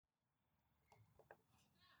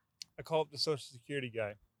I call up the Social Security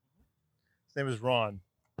guy. His name is Ron.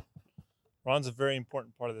 Ron's a very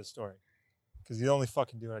important part of this story because he's the only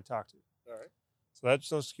fucking dude I talk to. All right. So that's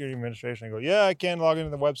Social Security Administration. I go, yeah, I can log into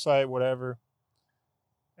the website, whatever.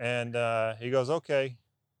 And he goes, okay.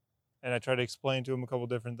 And I try to explain to him a couple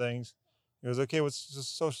different things. He goes, okay, what's the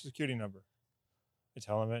Social Security number? I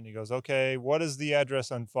tell him it, and he goes, okay, what is the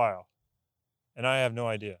address on file? And I have no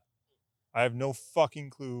idea. I have no fucking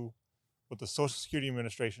clue what the Social Security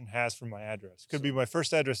Administration has for my address. Could be my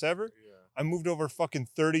first address ever. Yeah. I moved over fucking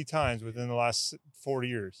 30 times within the last 4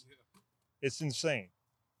 years. Yeah. It's insane.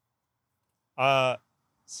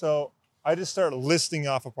 So I just start listing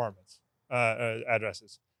off apartments,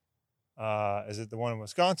 addresses. Is it the one in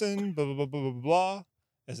Wisconsin? Blah, blah, blah, blah, blah, blah.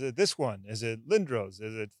 Is it this one? Is it Lindros?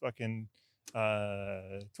 Is it fucking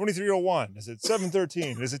 2301? Is it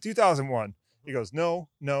 713? Is it 2001? He goes, no.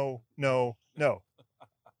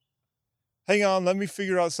 Hang on, let me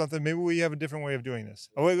figure out something. Maybe we have a different way of doing this.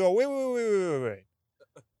 Oh, wait.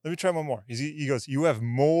 Let me try one more. He goes, you have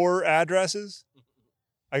more addresses?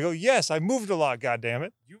 I go, yes, I moved a lot,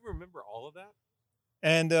 goddammit. You remember all of that?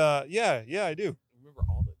 And yeah, I do. You remember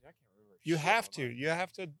all of it? I can't remember.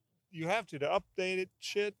 You have to update it,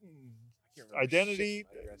 shit, and I can't remember identity.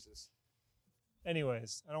 shit addresses.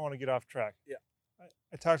 Anyways, I don't want to get off track. Yeah.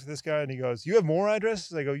 I talked to this guy and he goes, you have more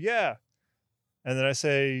addresses? I go, yeah. And then I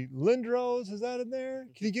say, Lindros, is that in there?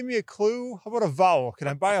 Can you give me a clue? How about a vowel? Can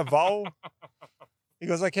I buy a vowel? He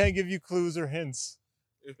goes, I can't give you clues or hints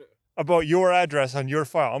about your address on your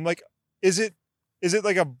file. I'm like, is it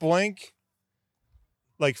like a blank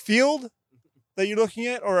like field that you're looking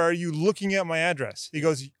at, or are you looking at my address? He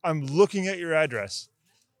goes, I'm looking at your address,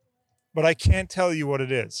 but I can't tell you what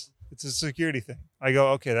it is. It's a security thing. I go,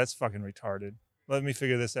 okay, that's fucking retarded. Let me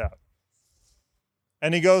figure this out.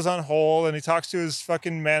 And he goes on hold and he talks to his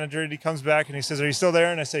fucking manager and he comes back and he says, are you still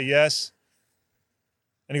there? And I say, yes.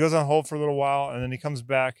 And he goes on hold for a little while and then he comes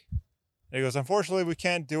back and he goes, unfortunately, we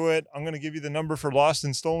can't do it. I'm going to give you the number for lost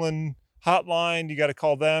and stolen hotline. You got to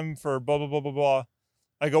call them for blah, blah, blah, blah, blah.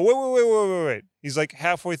 I go, wait. He's like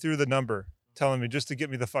halfway through the number telling me just to get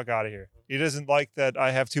me the fuck out of here. He doesn't like that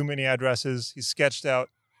I have too many addresses. He's sketched out.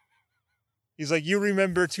 He's like, you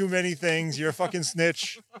remember too many things. You're a fucking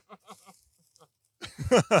snitch.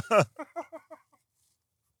 Sorry.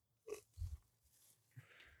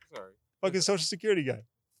 Fucking Social Security guy.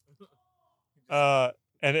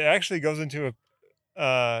 And it actually goes into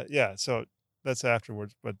a, so that's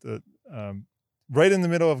afterwards. But the right in the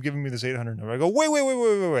middle of giving me this 800 number, I go,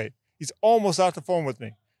 wait. He's almost off the phone with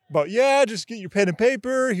me. But yeah, just get your pen and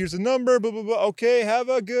paper. Here's the number, blah, blah, blah. Okay, have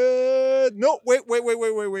a good, no, wait.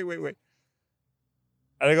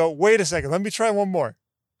 And I go, wait a second, let me try one more.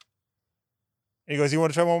 And he goes, you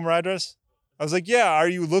want to try one more address? I was like, yeah, are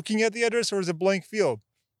you looking at the address or is it blank field?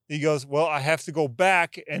 He goes, well, I have to go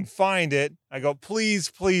back and find it. I go,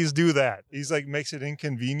 please do that. He's like, makes it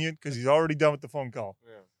inconvenient because he's already done with the phone call.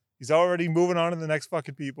 Yeah. He's already moving on to the next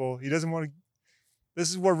fucking people. He doesn't want to,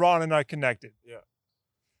 this is where Ron and I connected. Yeah.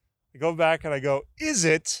 I go back and I go, is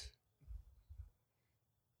it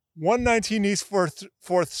 119 East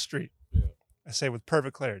 4th Street? Yeah. I say with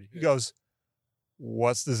perfect clarity. He goes,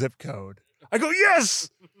 what's the zip code? I go, yes!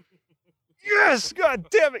 Yes! God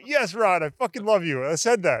damn it. Yes, Ron. I fucking love you. I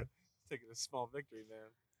said that. Taking a small victory,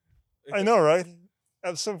 man. I know, right?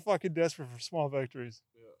 I'm so fucking desperate for small victories.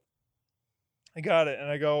 Yeah. I got it. And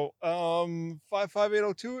I go,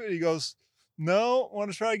 55802. And he goes, no,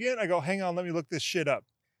 want to try again? I go, hang on, let me look this shit up.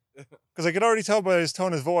 Because I could already tell by his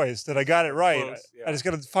tone of voice that I got it right. Close, yeah. I just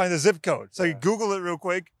got to find the zip code. So I Google it real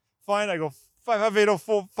quick. Fine. I go,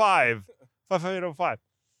 55805. 55805.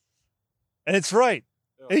 And it's right.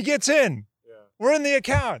 Yeah. He gets in. Yeah. We're in the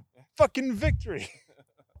account. Fucking victory.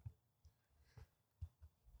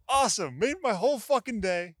 Awesome. Made my whole fucking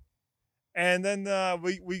day. And then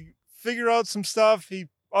we figure out some stuff. He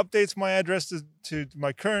updates my address to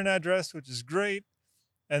my current address, which is great.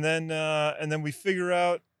 And then we figure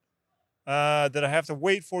out that I have to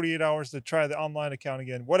wait 48 hours to try the online account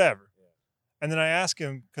again, whatever. Yeah. And then I ask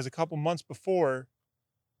him, because a couple months before,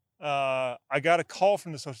 I got a call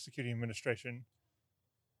from the Social Security Administration.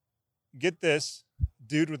 Get this,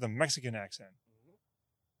 dude with a Mexican accent. Mm-hmm.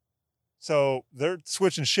 So they're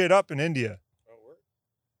switching shit up in India.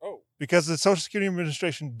 Oh. Because the Social Security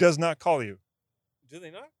Administration does not call you. Do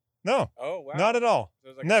they not? No. Oh, wow. Not at all. So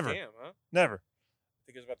it was like Never. a scam, huh? Never.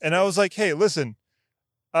 And I was like, hey, listen,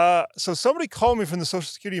 so somebody called me from the Social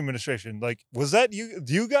Security Administration. Like, was that you?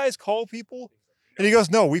 Do you guys call people? And he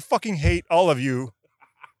goes, no, we fucking hate all of you.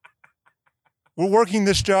 We're working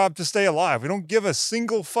this job to stay alive. We don't give a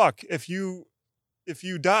single fuck if you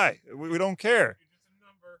die. We don't care.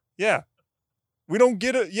 Yeah. We don't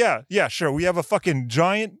get it. Yeah, sure. We have a fucking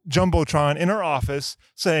giant jumbotron in our office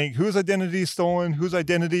saying whose identity is stolen, whose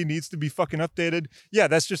identity needs to be fucking updated. Yeah,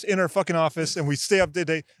 that's just in our fucking office, and we stay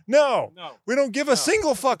updated. No, we don't give a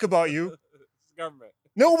single fuck about you. It's government.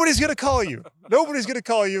 Nobody's gonna call you. Nobody's gonna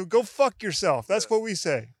call you. Go fuck yourself. That's what we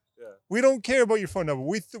say. Yeah. We don't care about your phone number.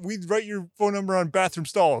 We write your phone number on bathroom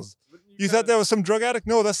stalls. You thought that was some drug addict?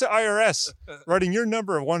 No, that's the IRS writing your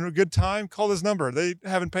number. Want a good time? Call this number. They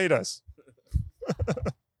haven't paid us.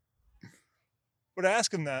 But I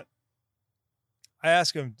ask him that. I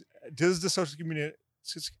ask him, does the Social Security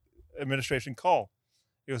Administration call?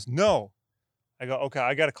 He goes, no. I go, okay,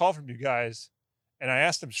 I got a call from you guys. And I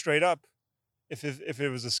asked him straight up if it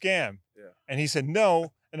was a scam. Yeah. And he said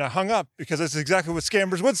no. And I hung up because that's exactly what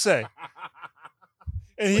scammers would say.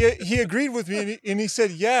 And he agreed with me. And he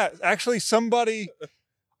said, yeah, actually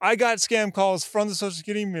I got scam calls from the Social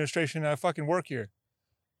Security Administration and I fucking work here.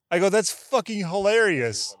 I go, that's fucking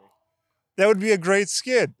hilarious. That would be a great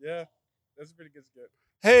skit. Yeah, that's a pretty good skit.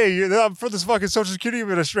 Hey, I'm for this fucking Social Security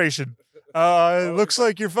Administration. It looks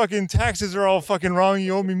like your fucking taxes are all fucking wrong.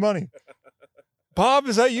 You owe me money. Bob,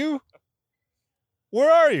 is that you?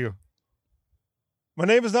 Where are you? My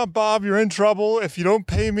name is not Bob. You're in trouble. If you don't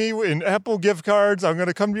pay me in Apple gift cards, I'm going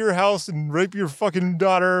to come to your house and rape your fucking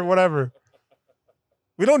daughter or whatever.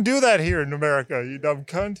 We don't do that here in America, you dumb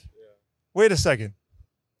cunt. Yeah. Wait a second.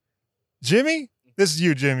 Jimmy? This is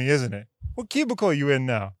you, Jimmy, isn't it? What cubicle are you in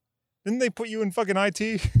now? Didn't they put you in fucking IT?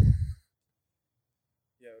 Yeah,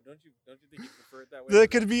 don't you think you prefer it that way?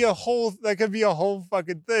 That could be a whole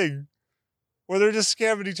fucking thing where they're just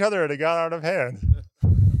scamming each other and it got out of hand.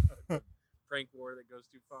 Prank war that goes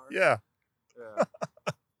too far. Yeah.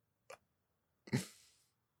 Yeah.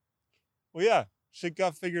 Well, yeah, shit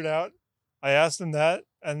got figured out. I asked him that,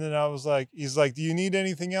 and then I was like, he's like, do you need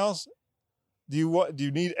anything else? Do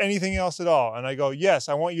you need anything else at all? And I go, yes,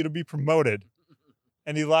 I want you to be promoted.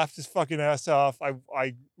 And he laughed his fucking ass off.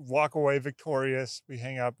 I walk away victorious. We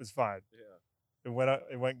hang up. It's fine. Yeah.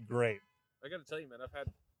 It went great. I got to tell you, man, I've had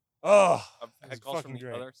it's calls from the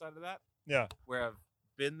great. other side of that. Yeah. Where I've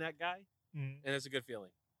been that guy, Mhm. and it's a good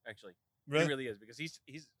feeling, actually. Really? It really is, because he's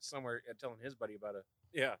somewhere telling his buddy about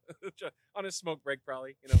on his smoke break,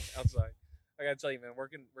 probably, outside. I gotta tell you, man,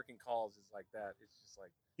 working calls is like that. It's just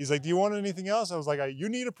like, he's like, do you want anything else? I was like, you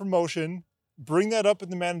need a promotion. Bring that up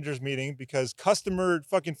in the manager's meeting because customer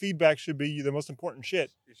fucking feedback should be the most important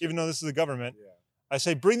shit, even though this is the government. yeah. I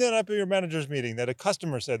say, bring that up in your manager's meeting that a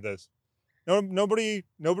customer said this. No, nobody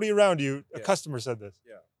around you, a Yeah. customer said this.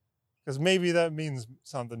 Yeah. Because maybe that means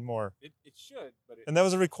something more. It should, but And that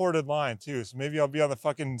was a recorded line too. So maybe I'll be on the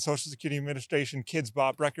fucking Social Security Administration Kids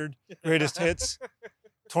Bop record, greatest hits,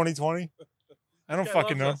 2020. I don't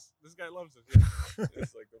fucking know. This guy loves us. Yeah.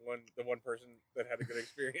 It's like the one person that had a good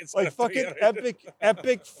experience. Like fucking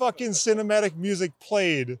epic fucking cinematic music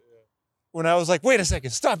played when I was like, wait a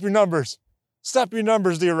second, stop your numbers,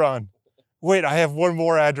 dear Ron. Wait, I have one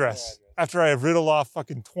more address after I have riddled off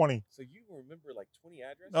fucking 20. So you remember like 20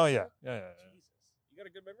 addresses? Oh yeah. Jesus, you got a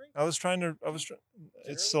good memory?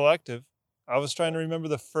 It's selective. I was trying to remember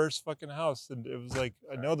the first fucking house, and it was like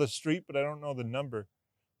I know the street, but I don't know the number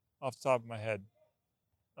off the top of my head.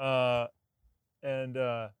 Yeah,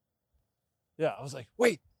 I was like,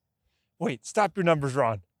 wait, stop your numbers,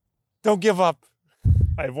 Ron. Don't give up.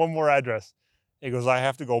 I have one more address. He goes, I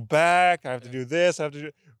have to go back. I have to do this. I have to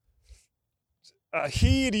do.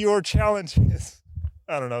 Heed your challenges.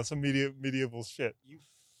 I don't know, some medieval shit. You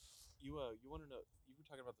want to know? You were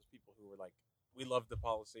talking about those people who were like, we love the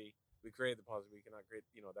policy. We created the policy. We cannot create.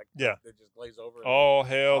 That. Yeah. They just glaze over. Oh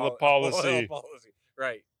hell, the policy. All hell policy.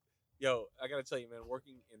 Right. Yo, I gotta tell you, man,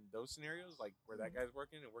 working in those scenarios, like where that guy's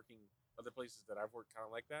working and working other places that I've worked kind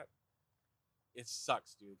of like that, it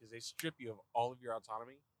sucks, dude, because they strip you of all of your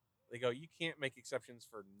autonomy. They go, you can't make exceptions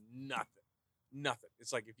for nothing.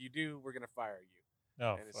 It's like, if you do, we're gonna fire you.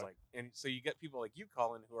 Oh, and it's like, and so you get people like you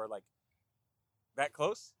calling who are like that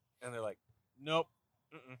close, and they're like, nope.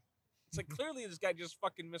 It's like, clearly this guy just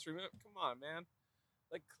fucking misremembered. Come on, man.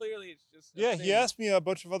 Like, clearly it's just. Yeah, he asked me a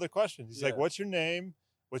bunch of other questions. He's like, what's your name?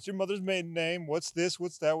 What's your mother's maiden name? What's this?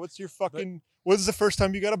 What's that? What's your fucking... When's the first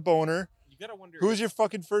time you got a boner? You gotta wonder... Who's your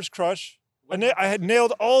fucking first crush? I had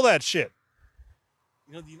nailed all that shit.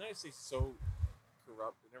 The United States is so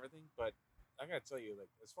corrupt and everything, but I gotta tell you, like,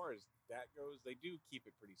 as far as that goes, they do keep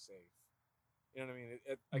it pretty safe. You know what I mean?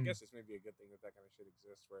 I guess it's maybe a good thing that kind of shit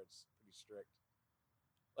exists where it's pretty strict.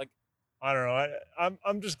 Like... I don't know.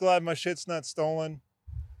 I'm just glad my shit's not stolen.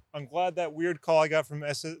 I'm glad that weird call I got from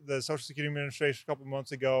the Social Security Administration a couple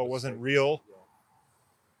months ago wasn't real.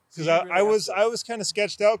 Because I was kind of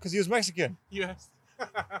sketched out because he was Mexican. Yes.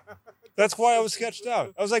 That's why I was sketched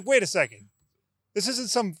out. I was like, wait a second. This isn't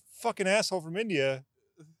some fucking asshole from India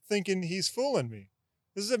thinking he's fooling me.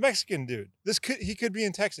 This is a Mexican dude. He could be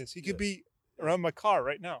in Texas. He could be around my car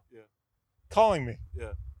right now. Yeah. Calling me.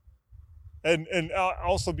 Yeah. And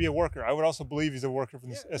also be a worker. I would also believe he's a worker from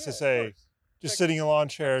the SSA. Just sitting in a lawn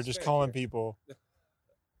chair, just calling people.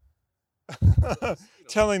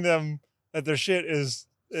 Telling them that their shit is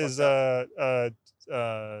compromised.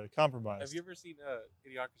 Have you ever seen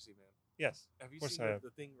Idiocracy, man? Yes. Have you seen the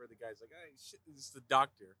thing where the guy's like, "Hey, shit, this is the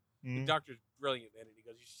doctor." The doctor's brilliant in it. He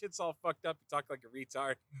goes, "Your shit's all fucked up. You talk like a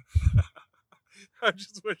retard." I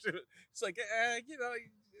just wish it's like,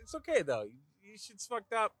 it's okay though. Your shit's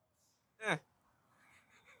fucked up.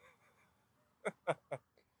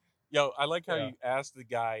 Yo, I like how you asked the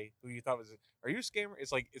guy who you thought was, "Are you a scammer?"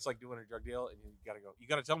 It's like doing a drug deal, and you gotta go. You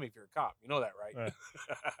gotta tell me if you're a cop. You know that, right?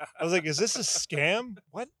 I was like, "Is this a scam?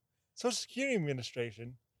 What? Social Security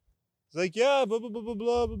Administration?" It's like, "Yeah, blah blah blah blah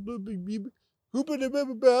blah blah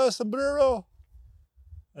blah blah sombrero."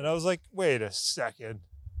 And I was like, "Wait a second.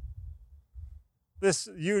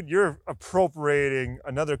 You're appropriating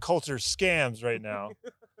another culture's scams right now.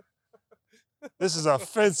 This is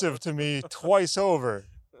offensive to me twice over.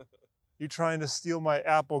 You're trying to steal my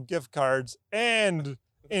Apple gift cards and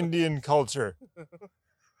Indian culture.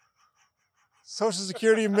 Social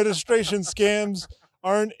Security Administration scams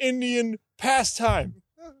are an Indian pastime.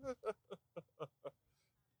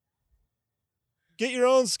 Get your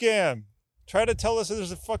own scam. Try to tell us that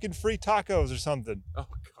there's a fucking free tacos or something." Oh,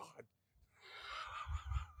 God.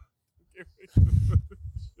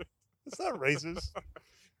 It's not racist.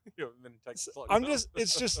 I'm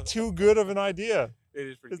it's just too good of an idea. It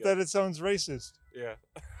is pretty good. That it sounds racist. Yeah.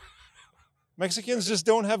 Mexicans just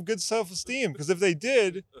don't have good self-esteem, because if they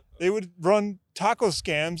did, they would run taco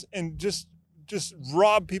scams and just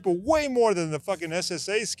rob people way more than the fucking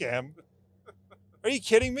SSA scam. Are you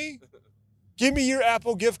kidding me? Give me your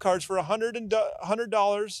Apple gift cards for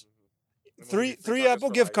 $100. Three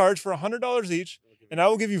Apple gift cards for $100 each, and I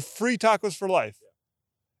will give you free tacos for life.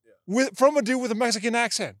 From a dude with a Mexican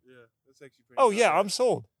accent. Yeah, that's actually pretty I'm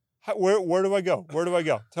sold. Where do I go? Where do I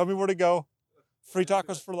go? Tell me where to go. Free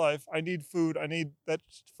tacos for life. I need food. I need that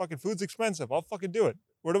fucking food's expensive. I'll fucking do it.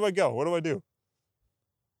 Where do I go? What do I do?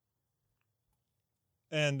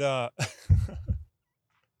 And I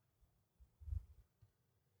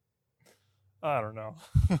don't know.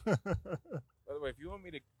 By the way, if you want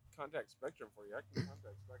me to contact Spectrum for you, I can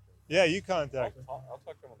contact Spectrum. Yeah, you contact him. I'll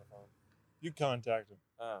talk to him on the phone. You contact him.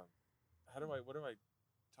 What do I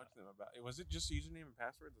talk to them about? Was it just username and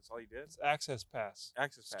password? That's all you did? It's Access Pass.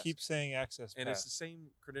 Access Pass. Keep saying Access Pass. And it's the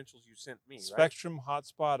same credentials you sent me, Spectrum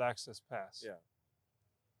Hotspot Access Pass. Yeah.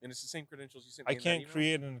 And it's the same credentials you sent me. I can't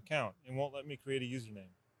create an account. It won't let me create a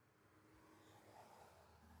username.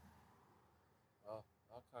 I'll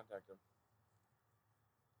contact them.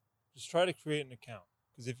 Just try to create an account,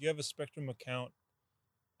 because if you have a Spectrum account,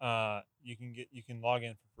 you can log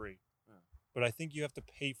in for free. But I think you have to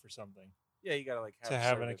pay for something. Yeah, you gotta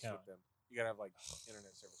have an account with them. You gotta have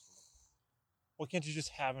internet service with them. Why can't you just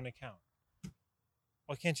have an account?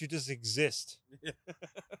 Why can't you just exist?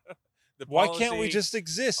 Why can't we just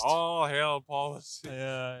exist? All hail policy.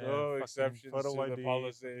 Yeah. No exceptions to the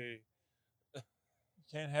policy. You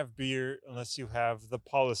can't have beer unless you have the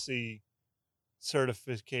policy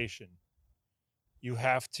certification. You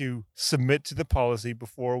have to submit to the policy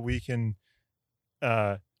before we can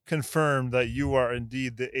confirm that you are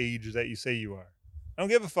indeed the age that you say you are. I don't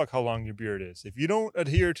give a fuck how long your beard is. If you don't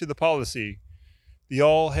adhere to the policy, the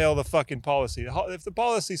all hail the fucking policy. If the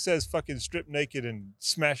policy says fucking strip naked and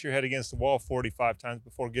smash your head against the wall 45 times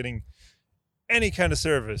before getting any kind of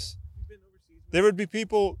service, there would be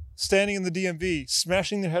people standing in the DMV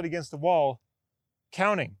smashing their head against the wall,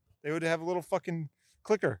 counting. They would have a little fucking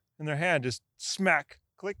clicker in their hand, just smack,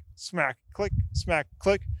 click, smack, click, smack,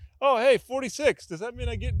 click. Oh, hey, 46. Does that mean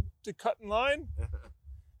I get to cut in line?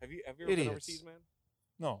 Have you ever been overseas, man?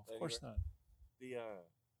 No, of course not.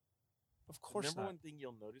 Of course not. The number not. one thing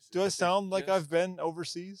you'll notice. Do I sound like I've been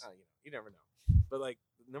overseas? You never know. But the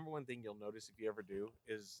number one thing you'll notice if you ever do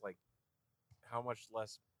is how much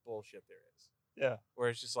less bullshit there is. Yeah. Where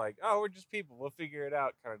it's just we're just people. We'll figure it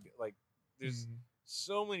out. Kind of there's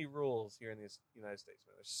so many rules here in the United States,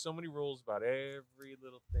 man. There's so many rules about every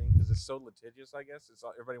little thing because it's so litigious. I guess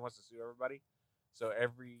everybody wants to sue everybody, so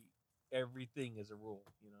everything is a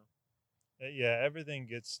rule. Yeah, everything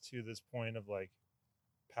gets to this point of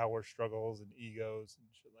power struggles and egos and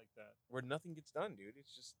shit like that, where nothing gets done, dude.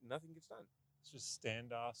 It's just nothing gets done. It's just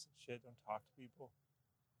standoffs and shit. Don't talk to people.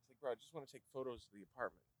 It's bro, I just want to take photos of the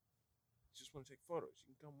apartment. just want to take photos.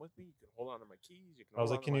 You can come with me. You can hold on to my keys. You can. I was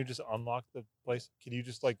hold like, on can to you my- just unlock the place? Can you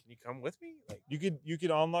just like Can you come with me? Like, you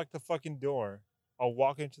could unlock the fucking door. I'll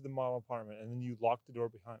walk into the model apartment and then you lock the door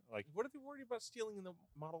behind. Like what are they worried about stealing in the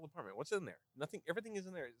model apartment? What's in there? Nothing. Everything is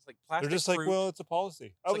in there. It's like plastic. they're just like, fruit. well, it's a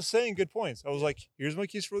policy. I like- was saying good points. I was Yeah. like, here's my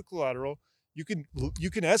keys for the collateral. You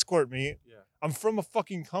can escort me. Yeah. I'm from a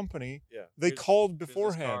fucking company. Yeah. They Here's called business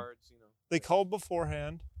beforehand. cards, you know. They Yeah. called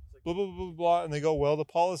beforehand. It's like- Blah blah blah blah blah, and they go, well, the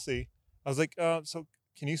policy. I was like, so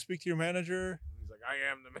can you speak to your manager? He's like, I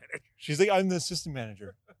am the manager. She's like, I'm the assistant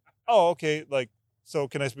manager. Oh, okay. Like, so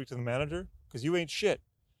can I speak to the manager? Because you ain't shit.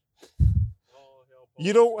 Oh, hell,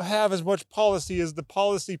 You don't have as much policy as the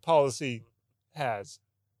policy has.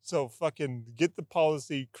 So fucking get the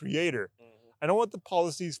policy creator. Mhm. I don't want the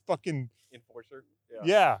policies fucking Enforcer.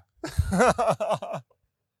 yeah.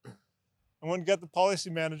 I went and got the policy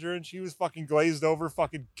manager, and she was fucking glazed over,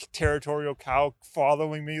 fucking territorial cow,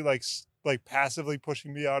 following me like passively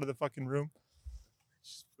pushing me out of the fucking room.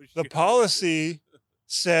 Just push The you- policy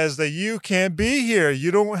says that you can't be here.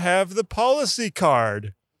 You don't have the policy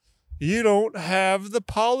card. You don't have the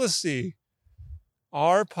policy.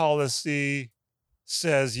 Our policy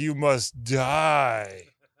says you must die.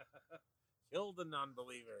 Kill the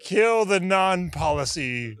non-believer. Kill the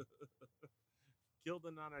non-policy. Kill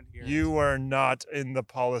the non-adherent. You are not in the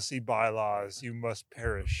policy bylaws. You must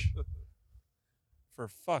perish. For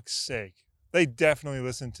fuck's sake. They definitely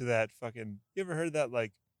listen to that fucking. You ever heard that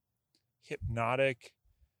like hypnotic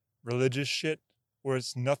religious shit where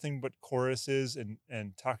it's nothing but choruses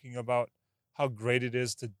and talking about how great it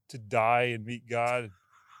is to die and meet God?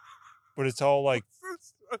 But it's all like,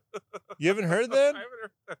 you haven't heard that? I haven't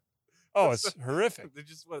heard that. Oh, it's horrific. They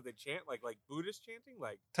just what they chant like Buddhist chanting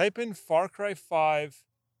like Type in Far Cry 5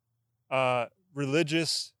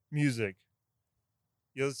 religious music.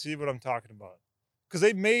 You'll see what I'm talking about. Because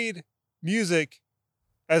they made music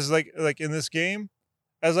as like in this game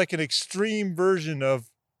as like an extreme version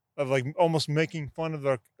of like almost making fun of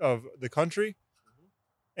the country.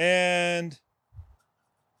 And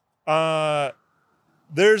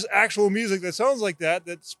there's actual music that sounds like that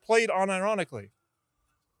that's played unironically.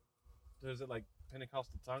 is it like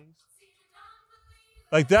Pentecostal tongues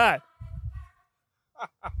Like that.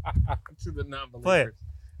 to the non-believers. Play it.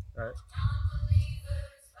 All right.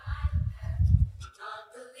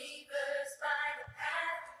 Non-believers by the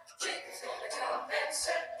path. Jesus gonna come and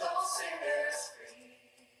set those sinners free.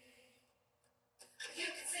 You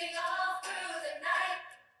can sing all through the night,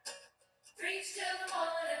 preach till the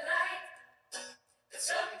morning light. The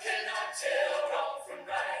sun cannot tell wrong from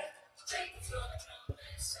right. Jesus gonna come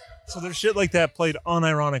and set. So there's shit like that played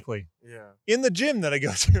unironically Yeah. in the gym that I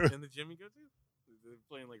go to. In the gym you go to, they're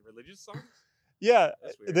playing like religious songs. Yeah,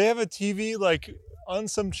 That's weird. they have a TV like on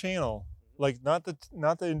some channel, like not the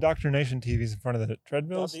indoctrination TVs in front of the Not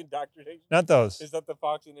treadmills, the indoctrination. not those. Is that the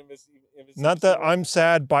Fox and NBC? Not that I'm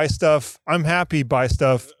sad by stuff. I'm happy by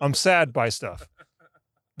stuff. I'm sad by stuff.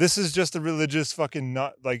 This is just a religious fucking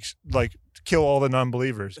not like kill all the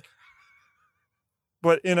non-believers.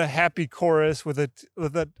 But in a happy chorus with a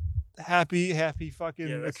happy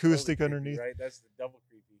fucking acoustic creepy, underneath. Right, that's the double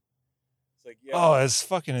creepy. It's like Oh, it's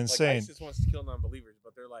fucking like insane. ISIS wants to kill non-believers,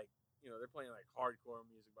 but they're like, they're playing like hardcore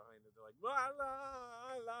music behind it. They're like, la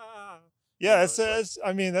la la. Yeah, know, it's, it's like- it's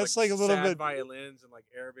I mean that's like a little sad bit. violins and like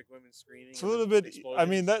Arabic women screaming. It's a and little then bit. I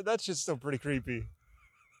mean explosions. that's just still pretty creepy.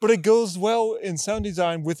 But it goes well in sound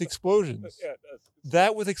design with explosions. Yeah, it does.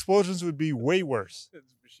 That with explosions would be way worse.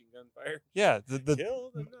 It's machine gun fire. Yeah, the Kill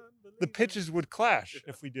the the non-believers. pitches would clash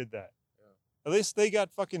if we did that. Yeah. At least they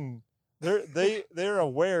got fucking. They're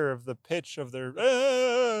aware of the pitch of their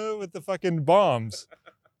with the fucking bombs.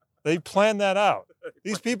 They planned that out.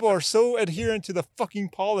 These people are so adherent to the fucking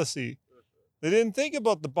policy. They didn't think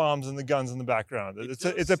about the bombs and the guns in the background. It It's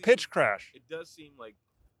does a pitch seem- crash. It does seem like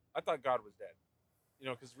I thought God was dead.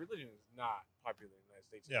 Because religion is not popular in the United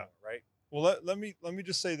States Yeah. anymore, right? Well, let me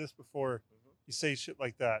just say this before Mhm. you say shit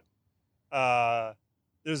like that.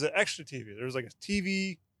 There's an extra TV. There's like a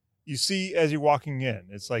TV you see as you're walking in.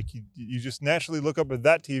 It's like you just naturally look up at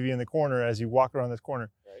that TV in the corner as you walk around this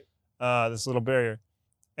corner. Right. This little barrier,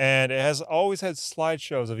 and it has always had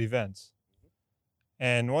slideshows of events.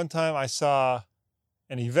 And one time I saw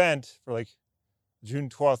an event for like June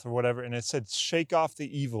 12th or whatever, and it said "Shake off the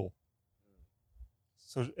evil."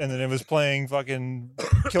 So, and then it was playing fucking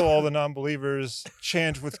 "Kill all the non-believers,"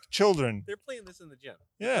 chant with children. They're playing this in the gym.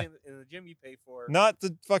 Yeah. In the gym you pay for. Not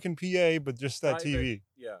the fucking PA, but just that private- TV.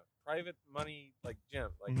 Yeah. Private money like gym.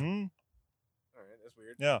 Like, hmm all right, that's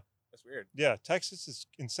weird. Yeah. That's weird. Yeah, Texas is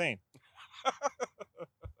insane.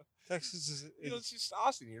 Texas is. It's just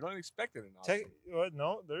Austin. You don't expect it in Austin.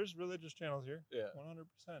 No, there's religious channels here. Yeah.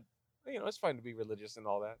 100%. It's fine to be religious and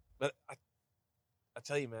all that, but I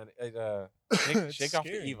tell you, man, shake off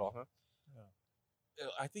the evil, huh? Yeah.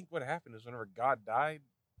 I think what happened is whenever God died,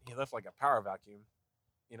 he left like a power vacuum,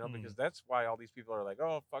 because that's why all these people are like,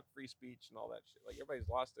 oh, fuck free speech and all that shit. Like everybody's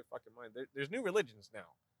lost their fucking mind. There's new religions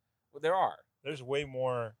now. Well, there are. There's way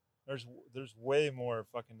more. There's way more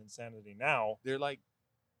fucking insanity now. They're like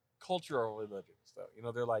cultural religions,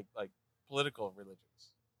 though. They're like political religions.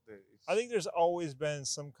 I think there's always been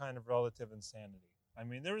some kind of relative insanity. I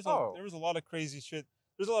mean, there was a lot of crazy shit.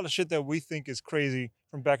 There's a lot of shit that we think is crazy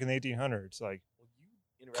from back in the 1800s, like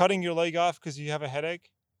cutting your leg off because you have a headache.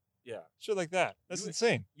 Yeah, shit like that. That's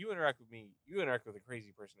insane. You interact with me. You interact with a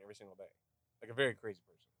crazy person every single day, like a very crazy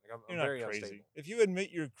person. Like I'm you're very not crazy. Unstable. If you admit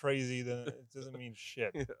you're crazy, then it doesn't mean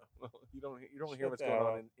shit. Yeah, well, you don't hear what's going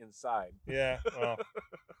on inside. Yeah, well.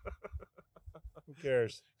 Who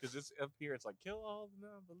cares? Because it's up here. It's like kill all the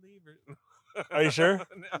non-believers. Are you sure?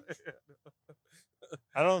 No.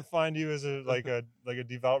 I don't find you as a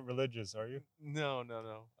devout religious. Are you? No.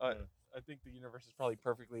 I think the universe is probably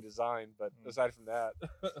perfectly designed, but aside from that,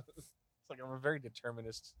 it's like I'm a very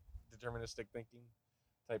deterministic thinking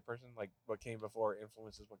type person. Like what came before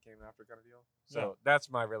influences what came after, kind of deal. So that's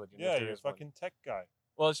my religion. Yeah, you're a fucking tech guy.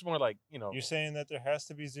 Well, it's more like, You're saying that there has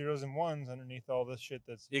to be zeros and ones underneath all this shit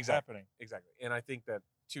that's happening. Exactly. And I think that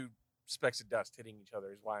two specks of dust hitting each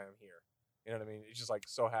other is why I'm here. You know what I mean? It's just like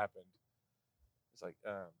so happened. It's like,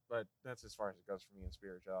 but that's as far as it goes for me in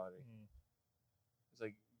spirituality. It's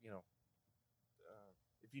like,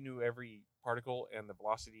 if you knew every particle and the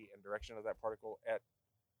velocity and direction of that particle at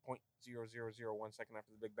 0.0001 second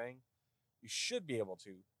after the Big Bang, you should be able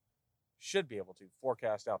to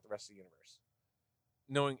forecast out the rest of the universe.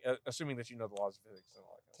 Assuming that you know the laws of physics and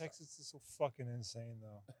all that kind of Texas is so fucking insane,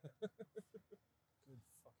 though. Good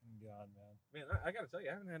fucking God, man. Man, I gotta tell you,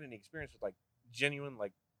 I haven't had any experience with like genuine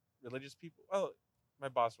like religious people. Well, my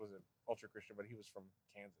boss was an ultra Christian, but he was from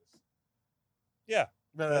Kansas. Yeah,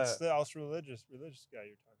 that's the ultra religious guy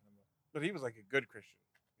you're talking about. But he was like a good Christian.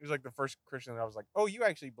 He was like the first Christian that I was like, oh, you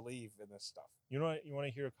actually believe in this stuff. You want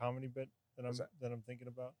to hear a comedy bit that I'm thinking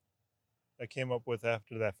about? I came up with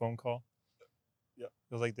after that phone call. Yeah,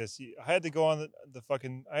 it was like this. I had to go on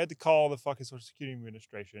I had to call the fucking Social Security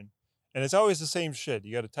Administration, and it's always the same shit.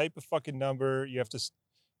 You got to type a fucking number. You have to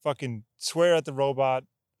fucking swear at the robot,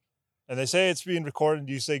 and they say it's being recorded. And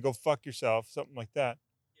you say go fuck yourself, something like that.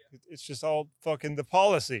 Yeah. It's just all fucking the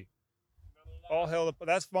policy. All hell.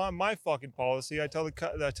 That's my fucking policy. I tell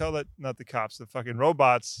not the cops, the fucking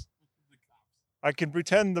robots. I can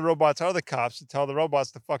pretend the robots are the cops to tell the robots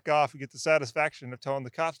to fuck off and get the satisfaction of telling the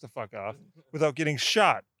cops to fuck off without getting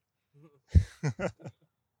shot.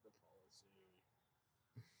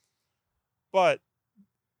 But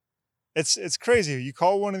it's crazy. You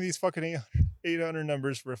call one of these fucking 800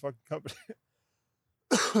 numbers for a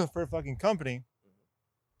fucking company,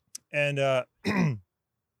 and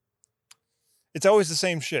it's always the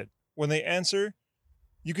same shit. When they answer,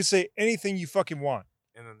 you can say anything you fucking want.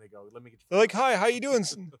 And then they go, let me get you. They're like, hi, how you doing?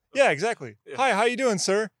 Yeah, exactly. Yeah. Hi, how you doing,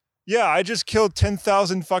 sir? Yeah, I just killed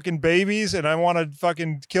 10,000 fucking babies and I want to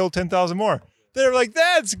fucking kill 10,000 more. They're like,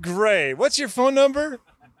 that's great. What's your phone number?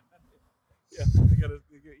 Yeah,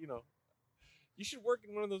 you should work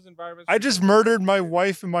in one of those environments. I just murdered my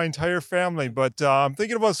wife and my entire family, but I'm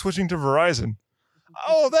thinking about switching to Verizon.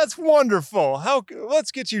 Oh, that's wonderful.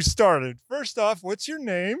 Let's get you started. First off, what's your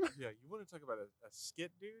name? Yeah, you want to talk about a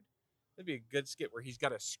skit, dude? That'd be a good skit where he's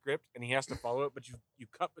got a script and he has to follow it, but you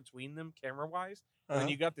cut between them camera-wise, and then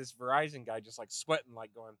you got this Verizon guy just like sweating,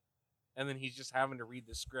 like going, and then he's just having to read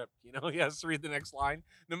the script. He has to read the next line.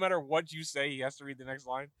 No matter what you say, he has to read the next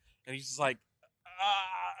line, and he's just like,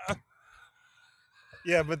 ah.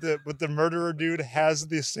 Yeah, but the murderer dude has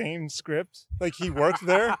the same script. Like he worked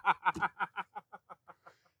there.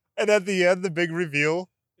 And at the end, the big reveal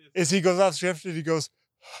is he goes off shift and he goes,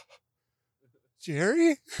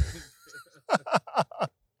 Jerry?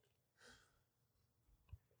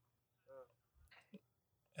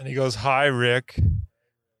 And he goes, hi, Rick.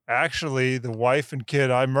 Actually, the wife and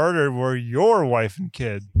kid I murdered were your wife and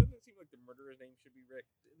kid. Doesn't it seem like the murderer's name should be Rick?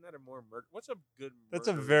 Isn't that a more murder? What's a good murder? That's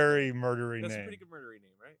a very murdery name. That's a pretty good murdery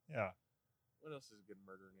name, right? Yeah. What else is a good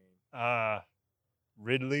murder name?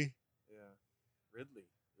 Ridley. Yeah. Ridley.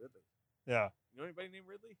 Yeah. You know anybody named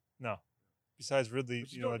Ridley? No. Besides Ridley,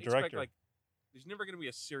 the director. Like, there's never going to be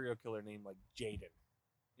a serial killer named like Jaden.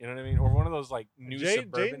 You know what I mean? Or one of those like new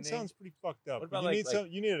suburban Jaden names. sounds pretty fucked up. What about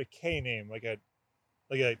you need a K name, like a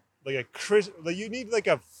Chris. Like you need like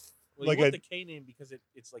a Well, like you want a the K name because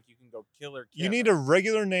it's like you can go killer. you need a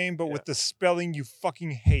regular name, but with the spelling you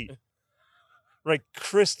fucking hate. Like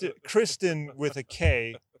Kristen with a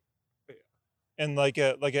K, and like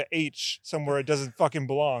a H somewhere it doesn't fucking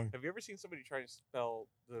belong. Have you ever seen somebody try to spell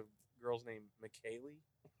the girl's name McKaylee?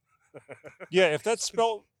 Yeah, if that's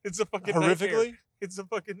spelled It's a fucking horrifically, nightmare. It's a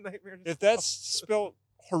fucking nightmare. if that's spelled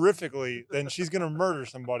horrifically, then she's gonna murder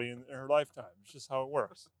somebody in her lifetime. It's just how it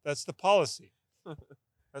works. That's the policy.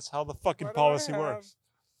 That's how the fucking Why do policy I have works.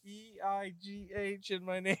 EIGH in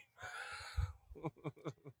my name.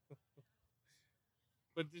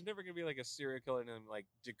 But there's never gonna be like a serial killer named like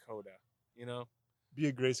Dakota, you know? Be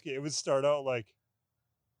a grayscale. It would start out like,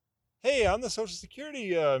 "Hey, I'm the Social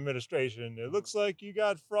Security Administration. It looks like you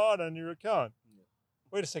got fraud on your account." Yeah.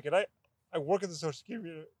 Wait a second. I work at the Social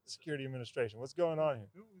Security Administration. What's going on here?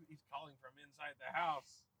 Ooh, he's calling from inside the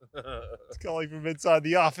house. It's calling from inside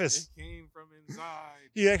the office. It came from inside.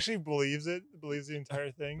 He actually believes it. Believes the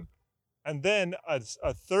entire thing, and then a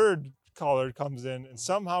third caller comes in and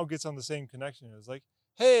somehow gets on the same connection. It's like,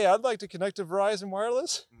 "Hey, I'd like to connect to Verizon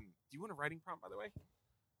Wireless." Do you want a writing prompt, by the way? Do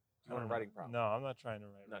you want a writing prompt? No, I'm not trying to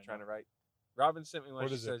write. Not trying to write. Robin sent me one. What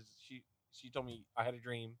She is it? says she told me I had a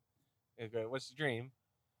dream. I go, "What's the dream?"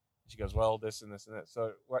 She goes, "Well, this and this and that."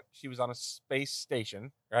 So what? She was on a space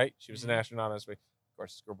station, right? She was an astronaut on space. Of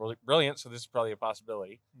course, it's brilliant, so this is probably a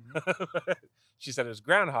possibility. She said it was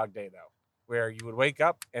Groundhog Day though, where you would wake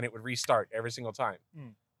up and it would restart every single time.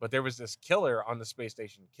 But there was this killer on the space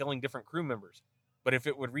station killing different crew members. But if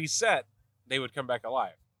it would reset, they would come back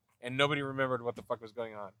alive, and nobody remembered what the fuck was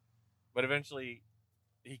going on. But eventually,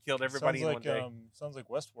 he killed everybody in one day. Sounds like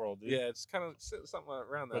Westworld, dude. Yeah, it's kind of something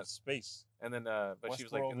around that. But space. And then, but she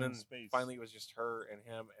was like, Westworld and then in space. finally it was just her and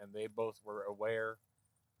him, and they both were aware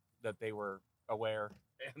that they were aware,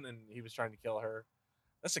 and then he was trying to kill her.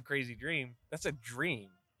 That's a crazy dream. That's a dream.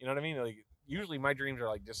 You know what I mean? Like usually my dreams are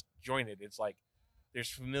like disjointed. It's like there's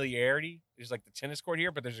familiarity. There's like the tennis court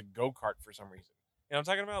here, but there's a go-kart for some reason. You know what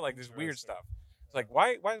I'm talking about? Like this weird stuff. It's like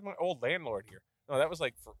why is my old landlord here? No, that was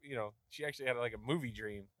like for, you know, she actually had like a movie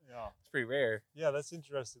dream. Yeah. It's pretty rare. Yeah, that's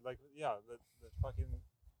interesting. Like, yeah, the fucking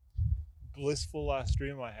blissful last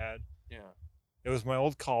dream I had. Yeah. It was my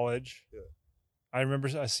old college. Yeah. I remember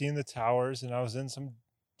I seen the towers, and I was in some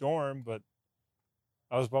dorm, but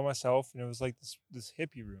I was by myself, and it was like this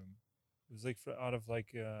hippie room. It was like out of like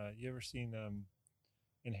you ever seen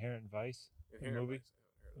Inherent Vice? The movie?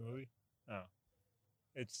 The movie? No.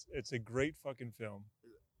 It's a great fucking film.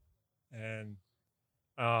 And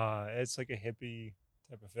it's like a hippie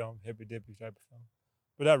type of film, hippie dippy type of film.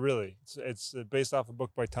 But not really. It's based off a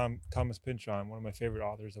book by Thomas Pynchon, one of my favorite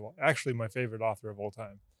authors of all, actually my favorite author of all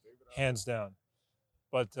time. Hands down.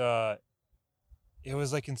 But it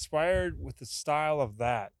was like inspired with the style of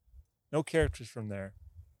that. No characters from there.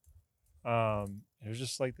 It was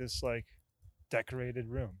just like this like decorated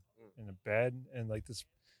room and a bed and like this.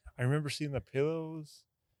 I remember seeing the pillows,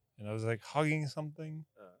 and I was like hugging something,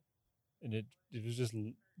 and it was just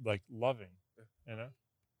like loving, you know.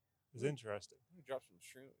 It was interesting. You drop some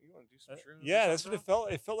shroom. You want to do some shrooms? Yeah, that's what it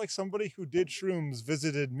felt. It felt like somebody who did shrooms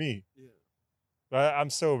visited me. Yeah. But I'm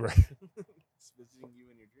sober. It's visiting you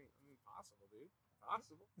in your dream. I mean, possible, dude.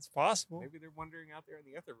 Possible. It's possible. Maybe they're wandering out there in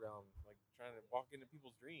the ether realm, like trying to walk into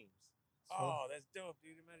people's dreams. So- Oh, that's dope,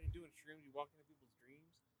 dude. Imagine doing shrooms. You walk into people's dreams.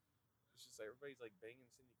 It's just like everybody's like banging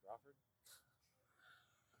Cindy Crawford.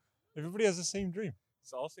 Everybody has the same dream.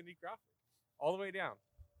 It's all Cindy Crawford, all the way down.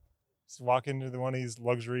 Just walk into one of these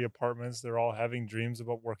luxury apartments. They're all having dreams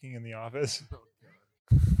about working in the office. Oh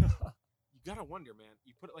god. You gotta wonder, man.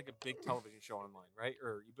 You put like a big television show online, right?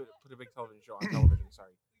 Or you put a big television show on television.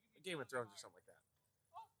 Sorry, Game of Thrones or something like that.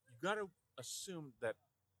 You gotta assume that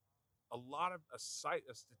a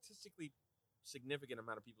statistically significant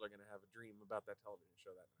amount of people are gonna have a dream about that television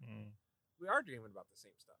show that night. We are dreaming about the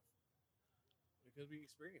same stuff because we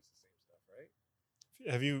experience the same stuff, right?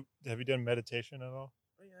 Have you done meditation at all?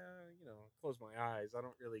 Oh, yeah, you know, close my eyes. I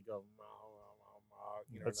don't really go,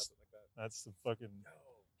 you know, That's- nothing like that. That's the fucking No.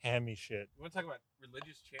 hammy shit. You want to talk about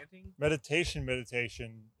religious chanting?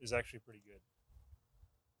 Meditation is actually pretty good.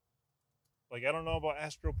 Like, I don't know about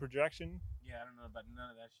astral projection, Yeah, I don't know about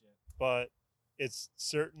none of that shit. but I've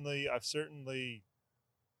certainly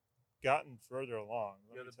gotten further along.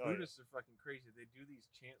 Let Yeah, me the tell you. Buddhists are fucking crazy. They do these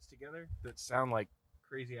chants together that sound like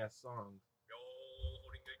crazy ass songs.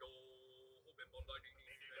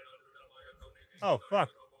 Oh, fuck.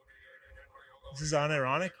 This is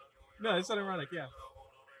unironic? No, it's not ironic, yeah.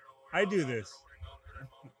 I do this.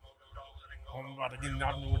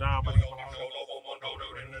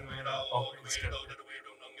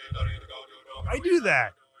 I do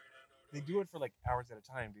that. They do it for like hours at a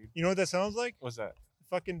time, dude. You know what that sounds like? What's that?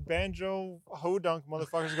 Fucking banjo ho-dunk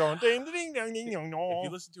motherfuckers going ding ding ding ding ding. If you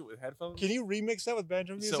listen to it with headphones, Can you remix that with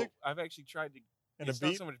banjo music So I've actually tried to. and a It's not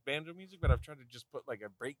beat? so much banjo music, but I've tried to just put like a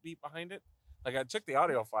break beat behind it. Like I took the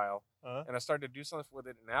audio file and I started to do something with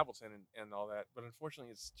it in Ableton and all that, but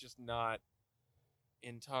unfortunately, it's just not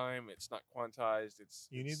in time. It's not quantized.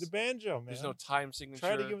 You need the banjo, man. There's no time signature.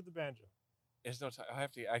 Try to give it the banjo. There's no time. I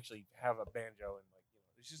have to actually have a banjo and like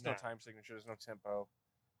there's just no Nah. time signature. There's no tempo.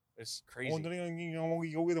 It's crazy. Oh, I mean,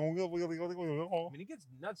 it gets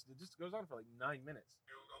nuts. It just goes on for like 9 minutes.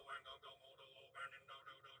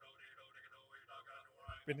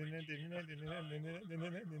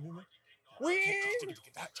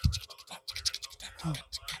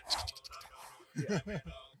 The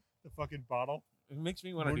fucking bottle, It makes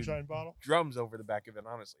me want to do moonshine bottle. drums over the back of it.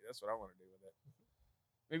 Honestly, that's what I want to do with it.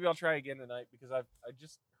 Maybe I'll try again tonight because I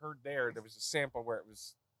just heard there was a sample where it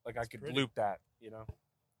was like I could pretty. loop that, you know.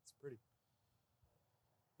 It's pretty.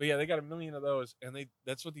 But yeah, they got a million of those, and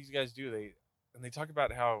that's what these guys do. They talk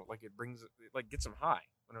about how like it gets them high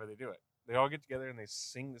whenever they do it. They all get together and they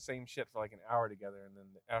sing the same shit for like an hour together, and then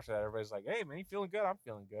after that, everybody's like, "Hey man, you feeling good? I'm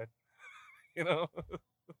feeling good," you know.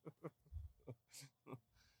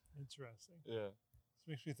 Interesting. Yeah. This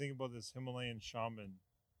makes me think about this Himalayan shaman,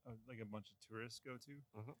 like a bunch of tourists go to.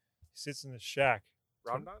 Mhm. He sits in the shack.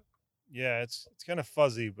 Ramadan? Yeah, it's kind of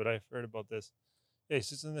fuzzy, but I've heard about this. Yeah, he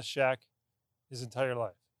sits in the shack his entire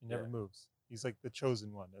life. He never Yeah. moves. He's like the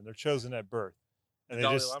chosen one, and they're chosen at birth. And The they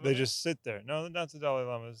Dalai just Lama they guy? just sit there. No, not the Dalai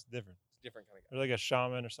Lama. It's different. It's a different kind of guy. They're like a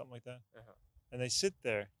shaman or something like that. Uh-huh. And they sit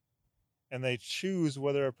there, and they choose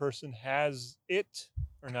whether a person has it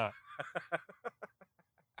or not.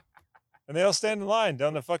 And they all stand in line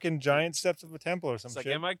down the fucking giant steps of a temple or some It's like,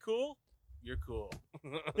 shit. am I cool? You're cool.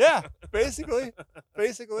 Yeah, basically.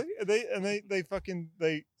 And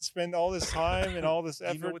they spend all this time and all this Do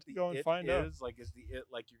you know effort what to the go and it find out. is? Like, is the it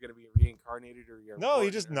like you're gonna be reincarnated or you're No, he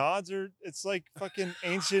born just or- nods, or it's like fucking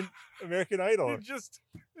ancient American Idol.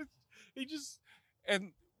 he just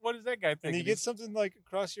and what does that guy think? And he gets something like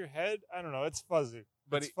across your head. I don't know. It's fuzzy.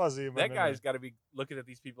 But it's fuzzy. in my that memory. guy's got to be looking at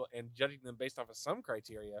these people and judging them based off of some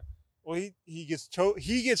criteria. Well, he gets chosen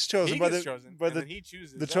He by gets the chosen, by and the then he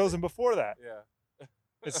chooses the that. chosen before that. Yeah,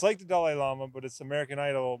 It's like the Dalai Lama, but it's American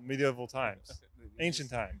Idol medieval times, He ancient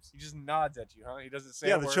just- times. He just nods at you, huh? He doesn't say.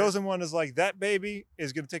 Yeah, a the word. chosen one is like, that baby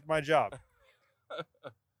is going to take my job.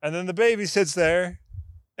 And then the baby sits there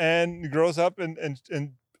and grows up and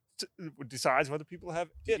decides whether people have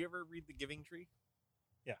Did it. you ever read The Giving Tree?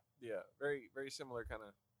 Yeah. Yeah, very very similar kind of.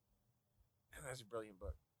 That's a brilliant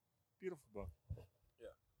book. Beautiful book.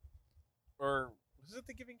 Or was it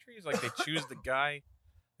The Giving Tree? It's like they choose the guy.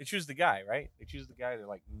 They choose the guy, right? They choose the guy to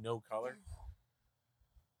like no color.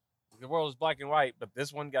 The world is black and white, but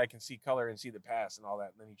this one guy can see color and see the past and all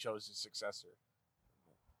that, and then he chose his successor.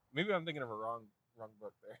 Maybe I'm thinking of a wrong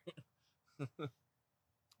book there.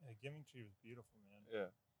 Yeah, Giving Tree was beautiful, man. Yeah.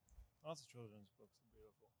 Lots of children's books are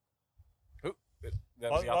beautiful.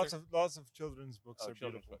 That was the author? Lots of children's books are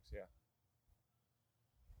children's beautiful. books, yeah.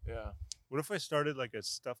 Yeah. What if I started like a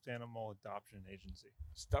stuffed animal adoption agency?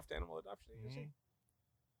 Stuffed animal adoption agency.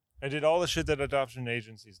 I did all the shit that adoption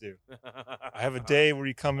agencies do. I have a day where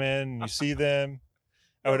you come in and you see them.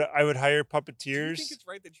 I would hire Do you puppeteers. think it's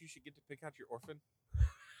right that you should get to pick out your orphan?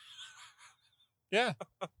 Yeah.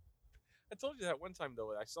 I told you that one time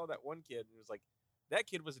though. I saw that one kid and it was like, that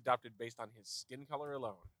kid was adopted based on his skin color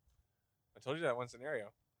alone. I told you that one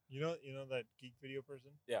scenario. You know that geek video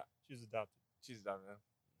person? Yeah. She was adopted. She's adopted now.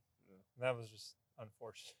 And that was just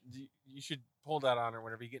unfortunate. You should pull that on her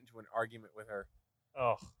whenever you get into an argument with her.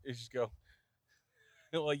 Oh. You just go,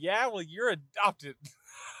 well, you're adopted.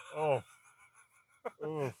 Oh.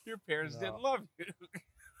 Oof. Your parents No. didn't love you.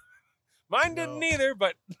 Mine didn't No. either,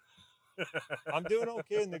 but I'm doing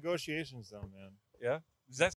okay in negotiations though, man. yeah. Does that